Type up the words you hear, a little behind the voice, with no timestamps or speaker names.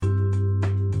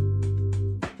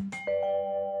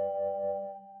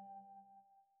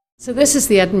So this is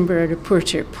the Edinburgh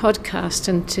Reporter podcast,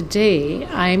 and today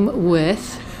I'm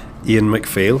with Ian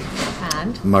McPhail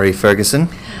and Murray Ferguson.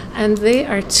 And they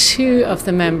are two of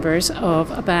the members of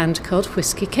a band called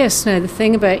Whisky. Now, the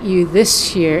thing about you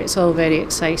this year, it's all very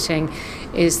exciting,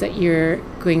 is that you're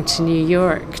going to New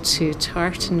York to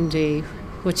Tartan Day.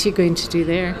 What are you going to do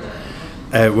there?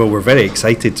 Well, we're very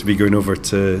excited to be going over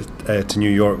to New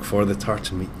York for the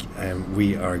Tartan Week.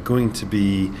 We are going to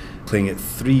be playing at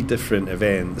 3 different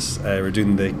events. We're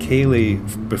doing the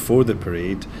Ceilidh before the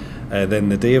parade. Then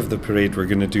the day of the parade, we're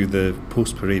going to do the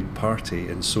post-parade party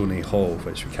in Ceilidh Hall,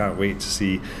 which we can't wait to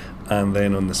see. And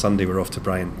then on the Sunday, we're off to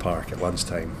Bryant Park at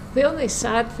lunchtime. The only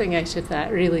sad thing out of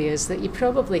that really is that you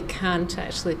probably can't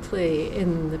actually play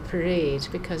in the parade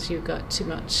because you've got too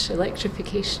much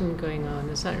electrification going on.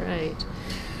 Is that right?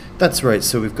 That's right.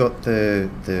 So we've got the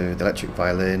electric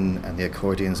violin and the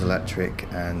accordion's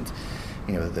electric, and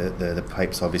you know the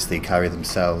pipes obviously carry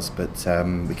themselves, but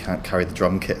we can't carry the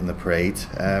drum kit in the parade.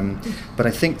 But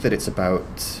I think that it's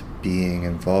about being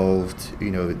involved.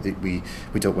 You know, we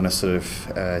don't want to sort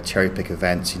of cherry pick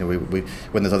events. You know, we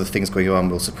when there's other things going on,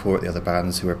 we'll support the other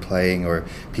bands who are playing or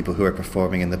people who are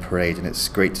performing in the parade, and it's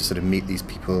great to sort of meet these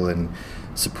people and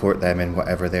support them in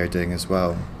whatever they're doing as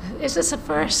well. Is this a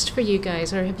first for you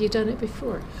guys, or have you done it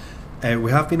before?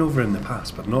 We have been over in the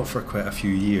past, but not for quite a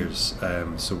few years.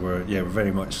 So we're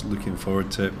very much looking forward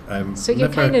to it. So you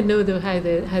kind of know though how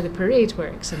the parade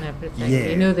works and everything. Yeah.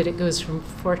 You know that it goes from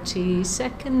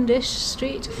 42nd-ish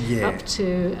Street up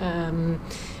to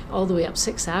all the way up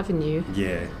 6th Avenue.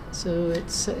 Yeah. So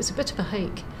it's a bit of a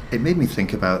hike. It made me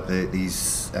think about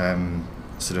these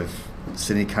sort of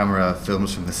cine camera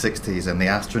films from the 60s and the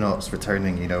astronauts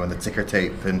returning, you know, and the ticker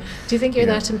tape. And do you think you're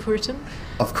that important?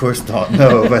 Of course not,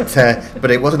 no.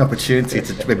 But it was an opportunity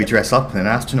to maybe dress up in an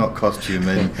astronaut costume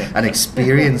and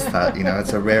experience that. You know,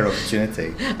 it's a rare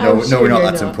opportunity. No, we're not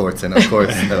that important. Of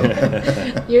course, no.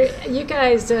 You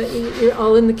guys, you're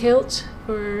all in the kilt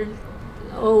or?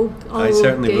 All I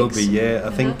certainly gigs. will be. Yeah,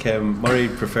 I think Murray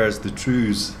prefers the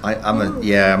trews. I'm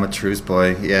a trews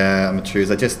boy. Yeah, I'm a trews.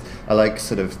 I like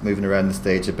sort of moving around the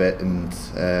stage a bit, and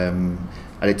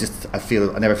I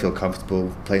never feel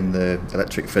comfortable playing the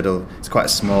electric fiddle. It's quite a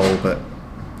small but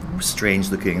strange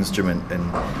looking instrument, and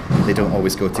they don't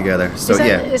always go together. So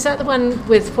is that the one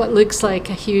with what looks like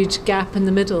a huge gap in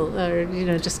the middle, or you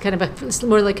know, just kind of it's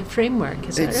more like a framework?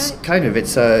 Is that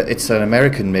right? It's an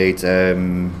American made.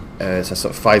 It's a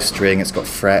sort of 5-string. It's got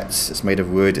frets. It's made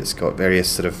of wood. It's got various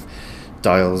sort of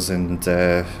dials and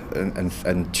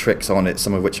tricks on it,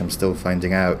 some of which I'm still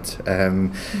finding out.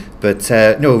 No,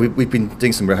 we've been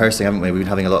doing some rehearsing, haven't we? We've been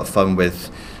having a lot of fun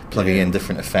with plugging in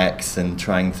different effects and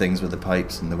trying things with the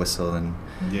pipes and the whistle,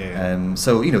 and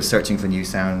so you know, searching for new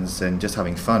sounds and just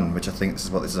having fun, which I think this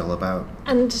is what this is all about.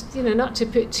 And you know, not to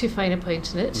put too fine a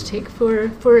point in it, to take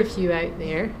four of you out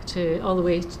there to all the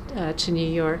way to New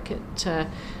York, it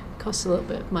costs a little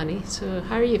bit of money. So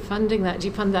how are you funding that? Do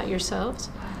you fund that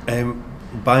yourselves?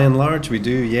 By and large, we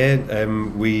do. Yeah,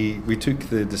 we took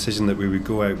the decision that we would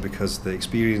go out because the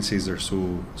experiences are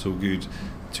so good.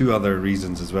 2 other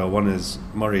reasons as well. One is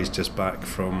Murray's just back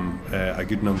from a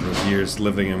good number of years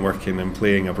living and working and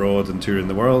playing abroad and touring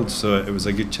the world, so it was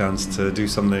a good chance to do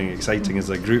something exciting as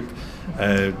a group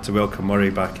to welcome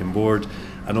Murray back on board.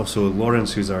 And also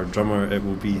Lawrence, who's our drummer, it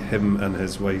will be him and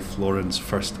his wife Lauren's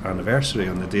first anniversary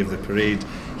on the day of the parade.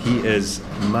 He is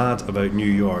mad about New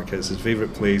York. It's his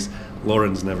favourite place.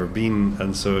 Lauren's never been,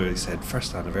 and so he said,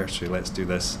 first anniversary, let's do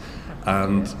this.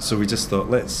 And so we just thought,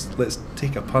 let's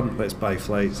take a punt, let's buy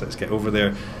flights, let's get over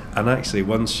there. And actually,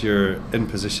 once you're in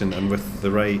position and with the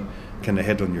right kind of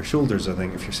head on your shoulders, I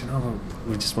think if you're saying,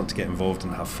 we just want to get involved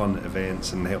and have fun at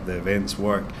events and help the events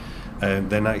work,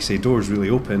 then actually doors really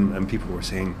open, and people were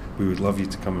saying, we would love you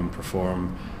to come and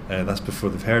perform. That's before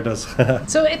they've heard us.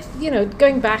 So it's, you know,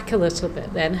 going back a little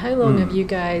bit then, how long have you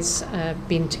guys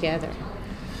been together?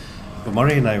 Well,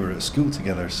 Murray and I were at school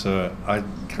together, so I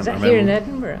can't remember. Here in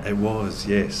Edinburgh? It was,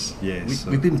 yes.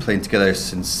 We've been playing together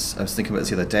since, I was thinking about this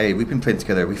the other day, we've been playing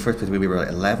together, we first played when we were like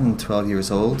 11, 12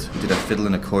 years old. We did a fiddle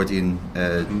and accordion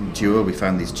duo, we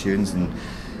found these tunes,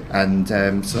 and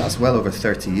so that's well over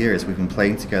 30 years we've been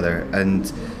playing together. And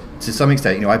to some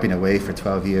extent, you know, I've been away for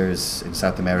 12 years in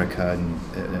South America and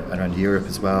around Europe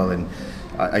as well, and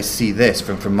I see this,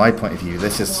 from my point of view,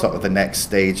 this is sort of the next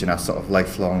stage in our sort of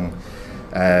lifelong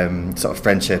sort of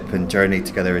friendship and journey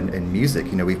together in music.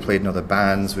 You know, we've played in other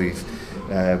bands.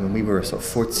 When we were sort of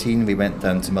 14, we went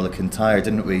down to Mullican Tyre,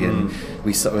 didn't we? And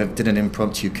we sort of did an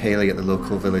impromptu Ceilidh at the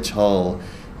local village hall.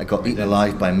 I got eaten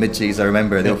alive by midges. I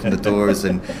remember they opened the doors,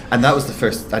 and that was the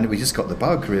first, and we just got the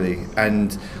bug really.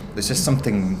 And there's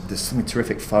something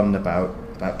terrific fun about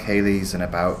Ceilidh and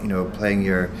about, you know, playing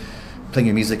your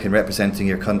music and representing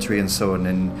your country and so on.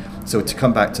 And so to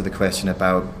come back to the question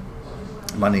about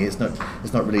money, it's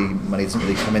not really money doesn't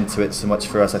really come into it so much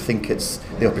for us. I think it's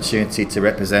the opportunity to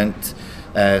represent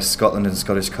Scotland and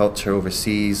Scottish culture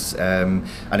overseas, and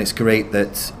it's great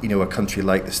that, you know, a country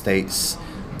like the States,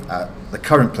 the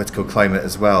current political climate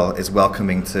as well, is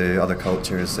welcoming to other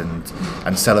cultures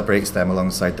and celebrates them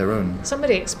alongside their own.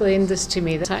 Somebody explained this to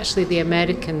me, that actually the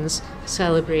Americans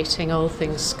celebrating all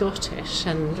things Scottish,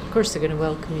 and of course they're going to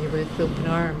welcome you with open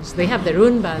arms. They have their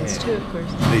own bands too, of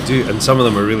course. They do, and some of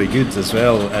them are really good as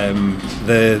well.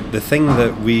 The thing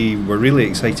that we were really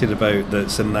excited about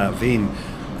that's in that vein,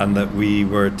 and that we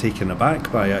were taken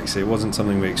aback by, actually, it wasn't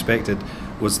something we expected,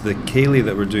 was the Ceilidh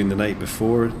that we're doing the night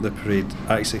before the parade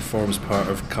actually forms part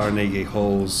of Carnegie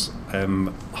Hall's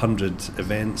 100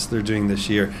 events they're doing this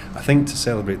year. I think to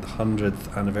celebrate the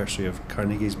 100th anniversary of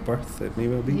Carnegie's birth, it may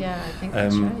well be. Yeah, I think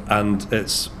that's right. And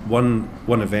it's one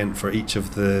event for each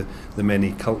of the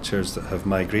many cultures that have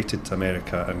migrated to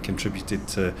America and contributed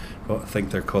to what I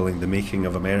think they're calling the making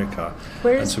of America.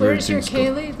 Where's your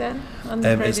Ceilidh then? On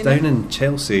the it's down in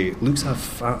Chelsea. It looks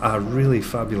a really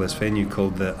fabulous venue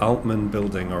called the Altman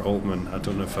Building, or Altman, I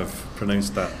don't know if I've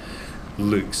pronounced that.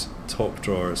 Looks top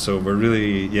drawer, so we're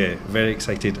really very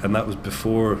excited, and that was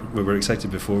we were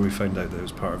excited before we found out that it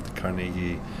was part of the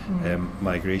Carnegie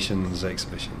Migrations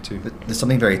exhibition too. But there's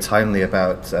something very timely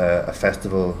about a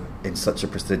festival in such a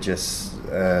prestigious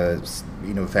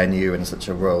venue and such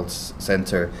a world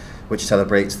centre, which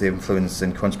celebrates the influence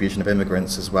and contribution of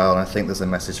immigrants as well, and I think there's a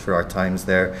message for our times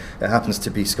there. It happens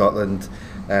to be Scotland,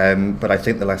 but I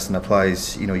think the lesson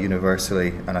applies, you know, universally,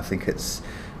 and I think it's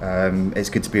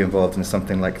good to be involved in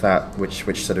something like that, which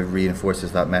sort of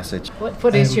reinforces that message.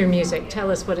 What is your music? Tell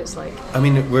us what it's like. I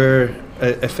mean, we're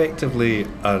effectively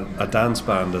a dance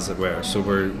band, as it were. So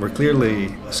we're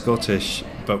clearly Scottish,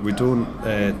 but we don't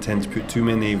tend to put too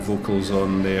many vocals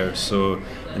on there. So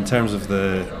in terms of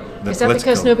the is that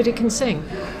because nobody can sing?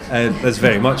 That's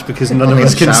very much because none of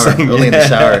us can sing. Only in the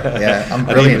shower. Yeah, I'm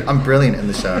brilliant. I'm brilliant in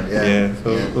the shower. Yeah.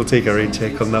 We'll take a rain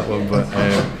check on that one,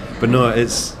 but no,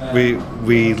 it's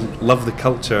we love the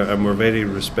culture, and we're very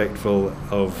respectful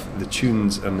of the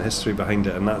tunes and the history behind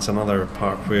it, and that's another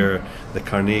part where the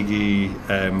Carnegie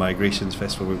Migrations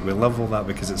Festival, we love all that,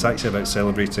 because it's actually about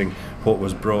celebrating what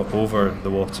was brought over the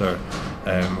water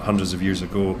hundreds of years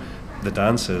ago, the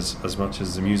dances as much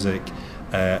as the music.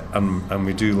 And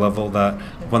we do love all that.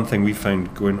 One thing we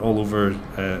found going all over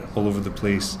the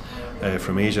place,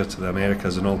 from Asia to the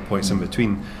Americas and all points in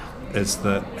between, is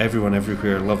that everyone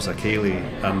everywhere loves a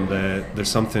Ceilidh, and there's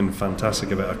something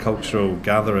fantastic about a cultural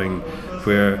gathering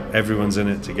where everyone's in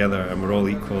it together and we're all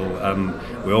equal and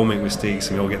we all make mistakes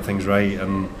and we all get things right,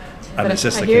 and it's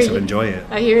just a case of enjoy it.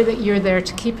 I hear that you're there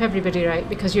to keep everybody right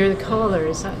because you're the caller,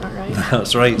 is that not right?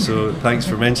 That's right, so thanks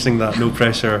for mentioning that. No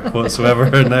pressure whatsoever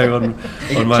now on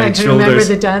my trying shoulders. To remember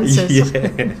the dances.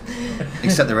 Yeah.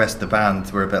 Except the rest of the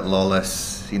band, we're a bit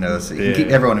lawless, you know, so you can keep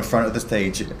everyone in front of the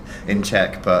stage in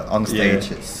check, but on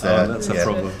stage it's... that's a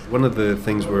problem. One of the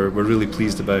things we're really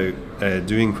pleased about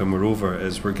doing when we're over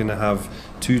is we're going to have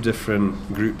two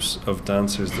different groups of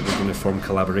dancers that we're going to form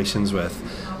collaborations with,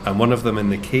 and one of them in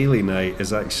the Ceilidh night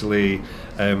is actually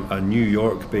a New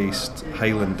York-based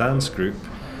Highland dance group.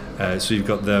 So you've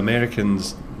got the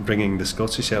Americans bringing the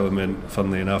Scottish element,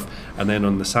 funnily enough, and then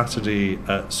on the Saturday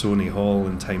at Sony Hall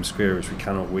in Times Square, which we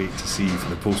cannot wait to see for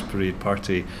the post-parade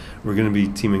party, we're going to be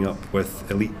teaming up with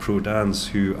Elite Pro Dance,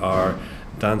 who are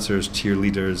dancers,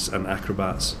 cheerleaders and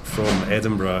acrobats from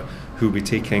Edinburgh, who will be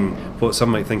taking what some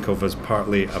might think of as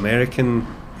partly American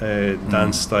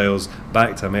dance styles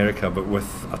back to America, but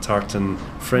with a tartan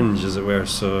fringe, as it were.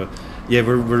 So yeah,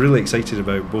 we're really excited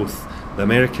about both the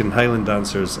American Highland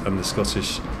dancers and the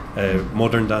Scottish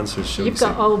modern dancers, shall You've we say.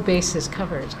 got all bases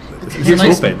covered. Here's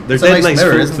hoping. They're dead nice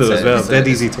folk though as well, dead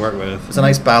easy to work with. It's a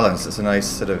nice balance, it's a nice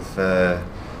sort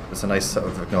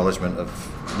of acknowledgement of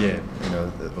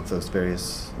of those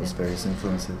various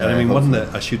influences. And I mean, one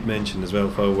that I should mention as well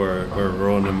while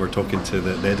we're on and we're talking to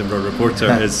the Edinburgh reporter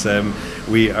is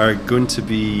we are going to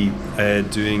be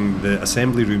doing the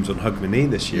assembly rooms on Hogmanay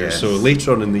this year. Yes. So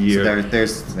later on in the year, so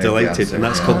there's delighted, and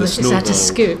that's called the Snowball. Is that a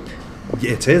scoop?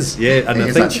 Yeah, it is, yeah. And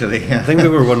I think we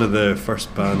were one of the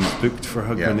first bands booked for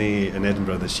Hogmanay in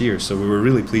Edinburgh this year, so we were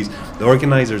really pleased. The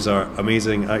organisers are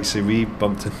amazing. Actually, we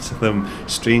bumped into them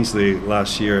strangely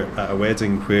last year at a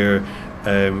wedding where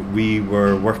we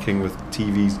were working with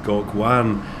TV's Gok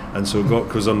Wan, And so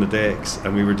Gok was on the decks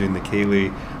and we were doing the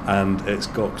Ceilidh, and it's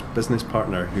Gok's business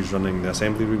partner who's running the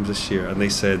assembly rooms this year, and they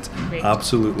said, Great.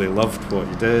 absolutely loved what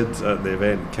you did at the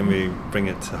event, can we bring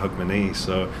it to Hogmanay?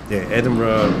 So yeah,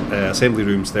 Edinburgh assembly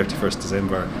rooms 31st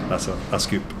December, that's a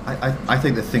scoop. I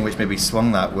think the thing which maybe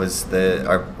swung that was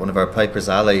one of our pipers,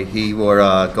 Ali. He wore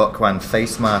a Gokwan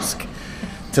face mask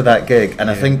to that gig, and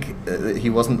I think he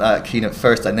wasn't that keen at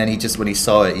first, and then when he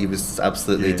saw it, he was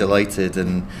absolutely delighted.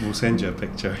 And we'll send you a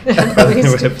picture.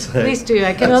 Please do.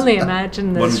 I can only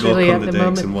imagine this one really Gok at on the the decks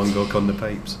moment. and one Gok on the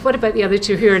pipes. What about the other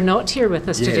two who are not here with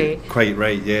us today? Quite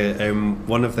right, yeah.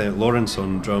 One of them, Lawrence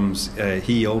on drums,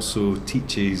 he also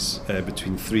teaches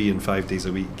between 3 and 5 days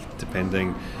a week,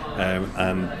 depending,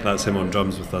 and that's him on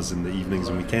drums with us in the evenings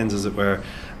and weekends, as it were.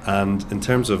 And in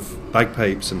terms of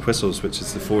bagpipes and whistles, which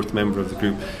is the fourth member of the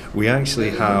group, we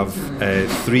actually have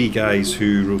 3 guys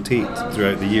who rotate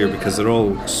throughout the year because they're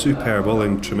all superb, all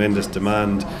in tremendous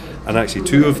demand. And actually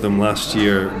 2 of them last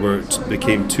year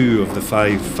became 2 of the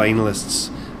 5 finalists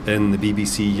in the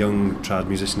BBC Young Trad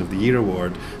Musician of the Year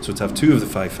award. So to have 2 of the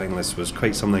 5 finalists was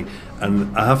quite something.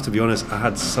 And I have to be honest, I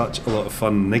had such a lot of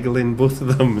fun niggling both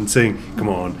of them and saying, come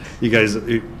on, you guys,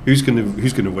 who's going to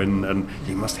win? And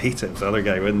you must hate it if the other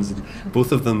guy wins. And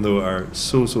both of them, though, are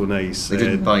so nice. They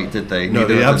didn't bite, did they? No,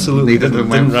 they absolutely didn't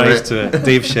rise to it.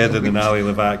 Dave Shedden and Ali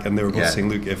Levac, and they were both saying,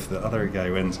 look, if the other guy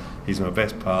wins, he's my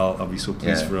best pal, I'll be so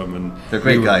pleased for him. And they're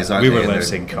great guys, aren't they? We were left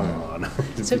saying, come on.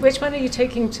 So which one are you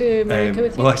taking to America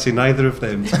with you? Well, actually, neither of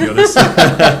them, to be honest.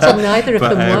 So neither of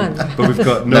them won. But we've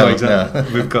got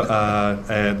we've got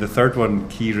the third one.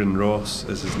 Kieran Ross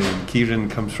is his name. Kieran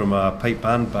comes from a pipe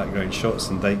band background, Shots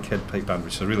and Dykehead pipe band,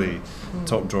 which is a really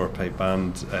top drawer pipe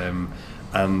band.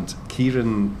 And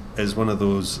Kieran is one of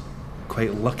those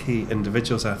quite lucky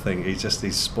individuals, I think. He's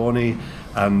spawny,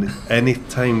 and any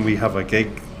time we have a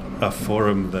gig, a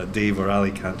forum that Dave or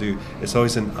Ali can't do, it's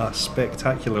always in a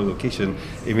spectacular location.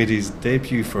 He made his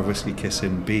debut for Whisky Kiss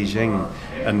in Beijing,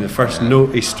 and the first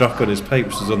note he struck on his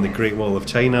pipes was on the Great Wall of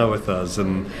China with us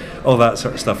and all that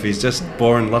sort of stuff. He's just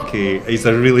born lucky. He's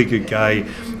a really good guy,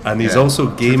 and he's also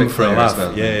game for a laugh.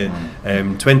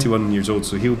 Well. 21 years old,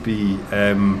 so he'll be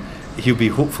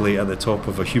hopefully at the top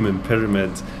of a human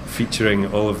pyramid featuring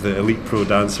all of the elite pro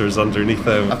dancers underneath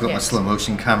him. I've got my slow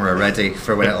motion camera ready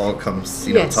for when it all comes,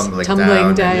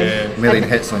 tumbling down. A million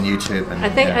hits on YouTube. And,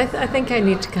 I think I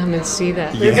need to come and see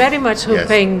that. We're very much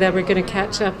hoping that we're going to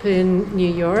catch up in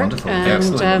New York.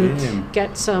 Wonderful. And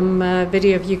get some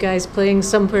video of you guys playing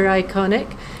somewhere iconic.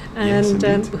 And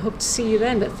we hope to see you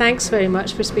then. But thanks very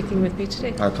much for speaking with me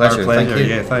today. Our pleasure. Thank you.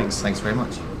 Yeah, thanks. Thanks very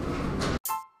much.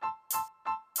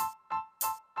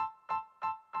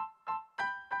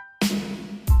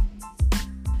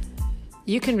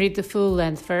 You can read the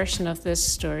full-length version of this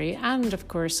story and, of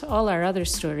course, all our other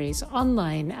stories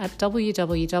online at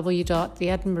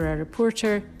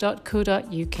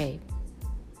www.theedinburghreporter.co.uk.